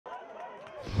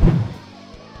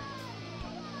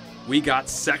We got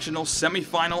sectional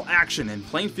semifinal action in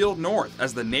Plainfield North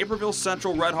as the Naperville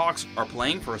Central Redhawks are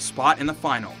playing for a spot in the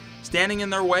final. Standing in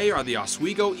their way are the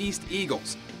Oswego East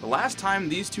Eagles. The last time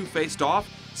these two faced off,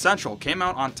 Central came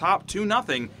out on top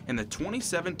 2-0 in the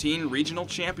 2017 Regional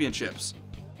Championships.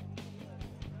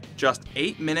 Just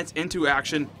 8 minutes into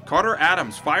action, Carter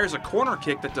Adams fires a corner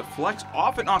kick that deflects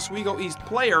off an Oswego East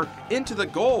player into the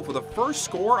goal for the first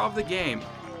score of the game.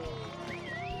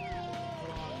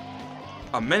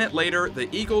 A minute later, the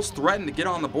Eagles threaten to get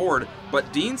on the board,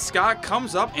 but Dean Scott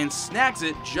comes up and snags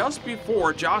it just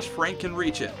before Josh Frank can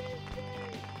reach it.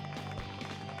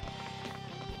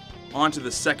 On to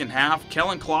the second half,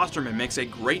 Kellen Klosterman makes a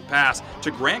great pass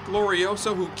to Grant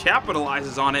Glorioso, who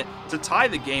capitalizes on it to tie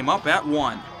the game up at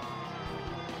 1.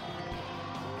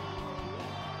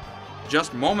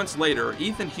 Just moments later,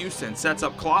 Ethan Houston sets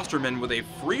up Klosterman with a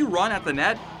free run at the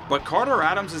net, but Carter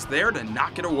Adams is there to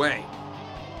knock it away.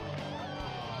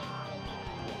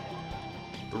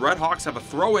 The Redhawks have a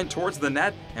throw-in towards the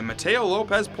net, and Mateo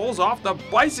Lopez pulls off the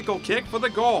bicycle kick for the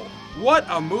goal. What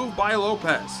a move by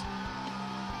Lopez!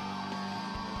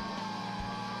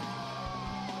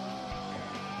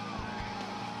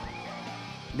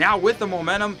 Now with the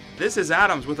momentum, this is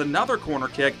Adams with another corner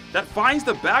kick that finds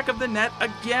the back of the net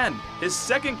again. His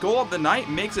second goal of the night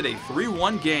makes it a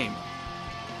 3-1 game.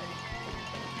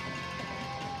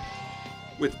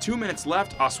 With 2 minutes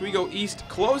left, Oswego East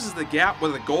closes the gap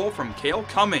with a goal from Cale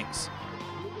Cummings.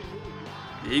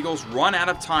 The Eagles run out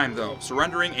of time though,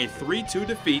 surrendering a 3-2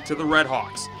 defeat to the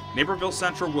Redhawks. Naperville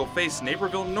Central will face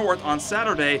Naperville North on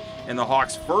Saturday in the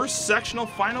Hawks' first sectional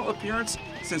final appearance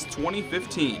since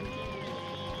 2015.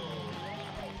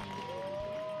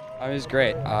 It was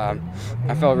great. I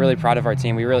felt really proud of our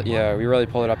team. We really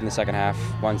pulled it up in the second half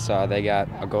once they got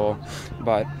a goal.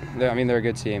 But they're a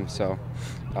good team, so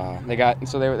they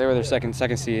were their second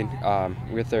seed.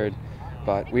 We were third,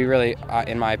 but we really,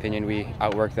 in my opinion, we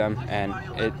outworked them, and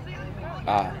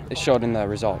it showed in the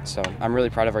results. So I'm really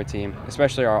proud of our team,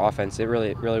 especially our offense. It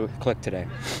really clicked today.